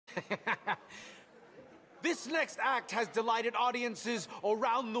This next act has delighted audiences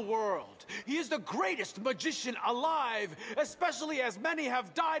around the world. He is the greatest magician alive, especially as many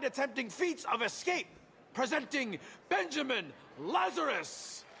have died attempting feats of escape. Presenting Benjamin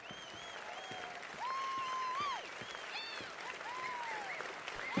Lazarus.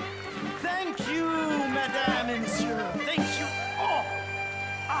 Thank you, Madame and Monsieur. Thank you all.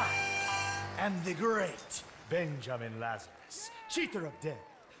 I am the great Benjamin Lazarus, cheater of death,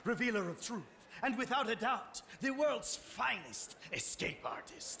 revealer of truth, and without a doubt, the world's finest escape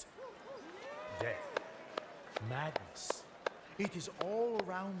artist. Death, madness, it is all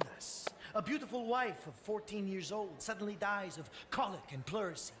around us. A beautiful wife of 14 years old suddenly dies of colic and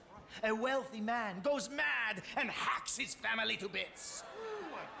pleurisy. A wealthy man goes mad and hacks his family to bits.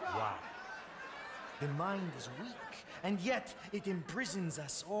 Why? The mind is weak, and yet it imprisons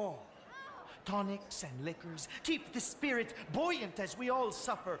us all. Tonics and liquors keep the spirit buoyant as we all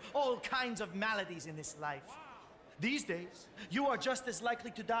suffer all kinds of maladies in this life. These days, you are just as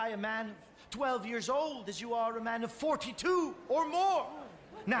likely to die a man of 12 years old as you are a man of 42 or more.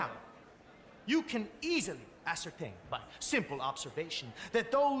 Now, you can easily ascertain by simple observation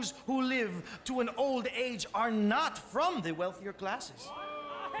that those who live to an old age are not from the wealthier classes.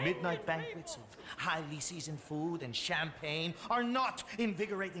 Midnight banquets of highly seasoned food and champagne are not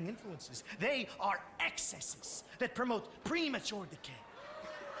invigorating influences. They are excesses that promote premature decay.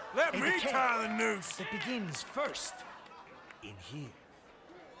 Let me tie the noose. That begins first in here,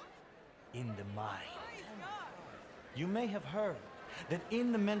 in the mind. You may have heard that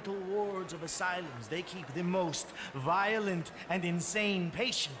in the mental wards of asylums, they keep the most violent and insane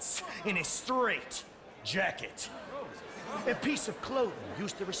patients in a straight jacket. A piece of clothing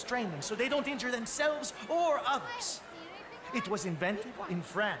used to restrain them so they don't injure themselves or others. It was invented in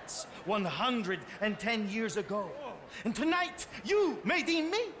France 110 years ago. And tonight, you may deem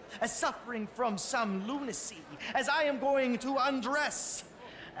me as suffering from some lunacy, as I am going to undress.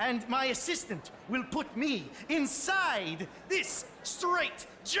 And my assistant will put me inside this straight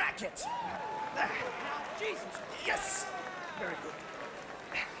jacket. Jesus. Yes! Very good.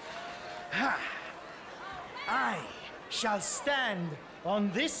 I shall stand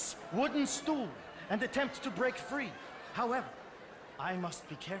on this wooden stool and attempt to break free. However, I must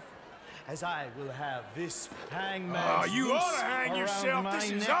be careful, as I will have this hangman's you ought to noose hang around yourself. my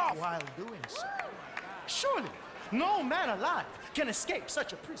This is neck off. while doing so. Surely, no man alive can escape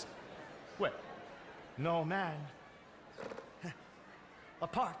such a prison. Well, no man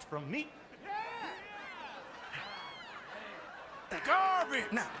apart from me.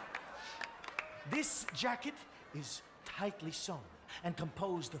 Garbage! Now, this jacket is tightly sewn and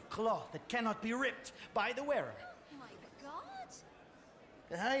composed of cloth that cannot be ripped by the wearer. My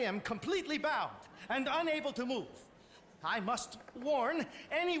God! I am completely bound and unable to move. I must warn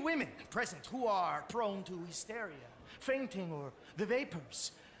any women present who are prone to hysteria, fainting, or the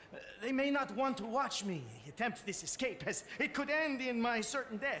vapors. They may not want to watch me attempt this escape, as it could end in my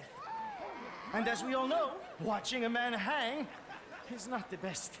certain death. And as we all know, watching a man hang is not the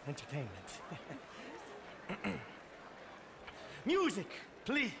best entertainment. Music,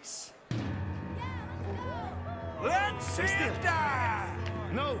 please. Let's see him die!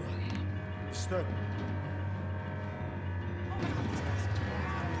 No one disturb me.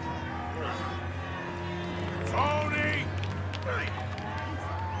 Tony!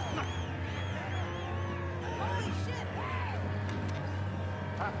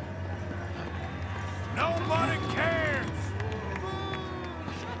 Nobody cares!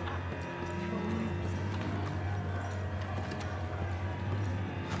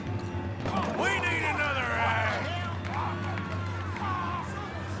 We need another act!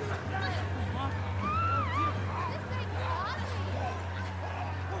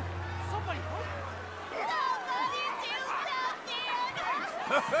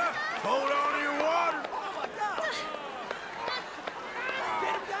 Hold on to your water! Oh my God!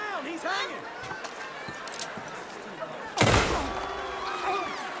 Get him down! He's hanging!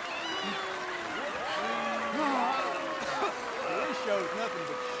 This show's nothing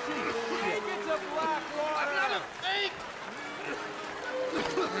but shit. He gets a black water! I'm not a fake!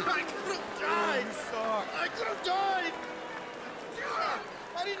 I could have died! I could have died!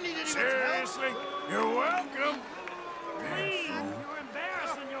 I didn't need anyone's help! Seriously? You're welcome! You're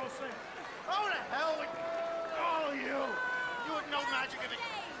embarrassing yourself! Oh, the hell with all of you! You would know magic if it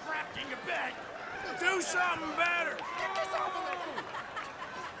crapped in your bed! Do something better! Get this over with!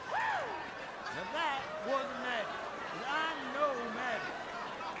 Now that wasn't magic. And I know magic.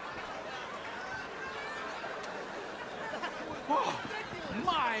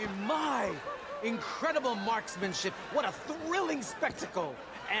 My! Incredible marksmanship. What a thrilling spectacle.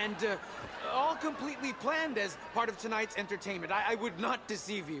 And all completely planned as part of tonight's entertainment. I would not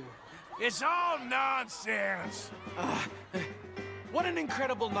deceive you. It's all nonsense. What an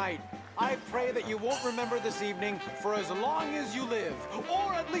incredible night. I pray that you won't remember this evening for as long as you live,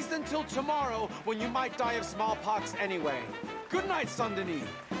 or at least until tomorrow when you might die of smallpox anyway. Good night, Saint Denis.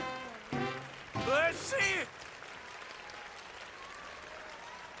 Let's see it.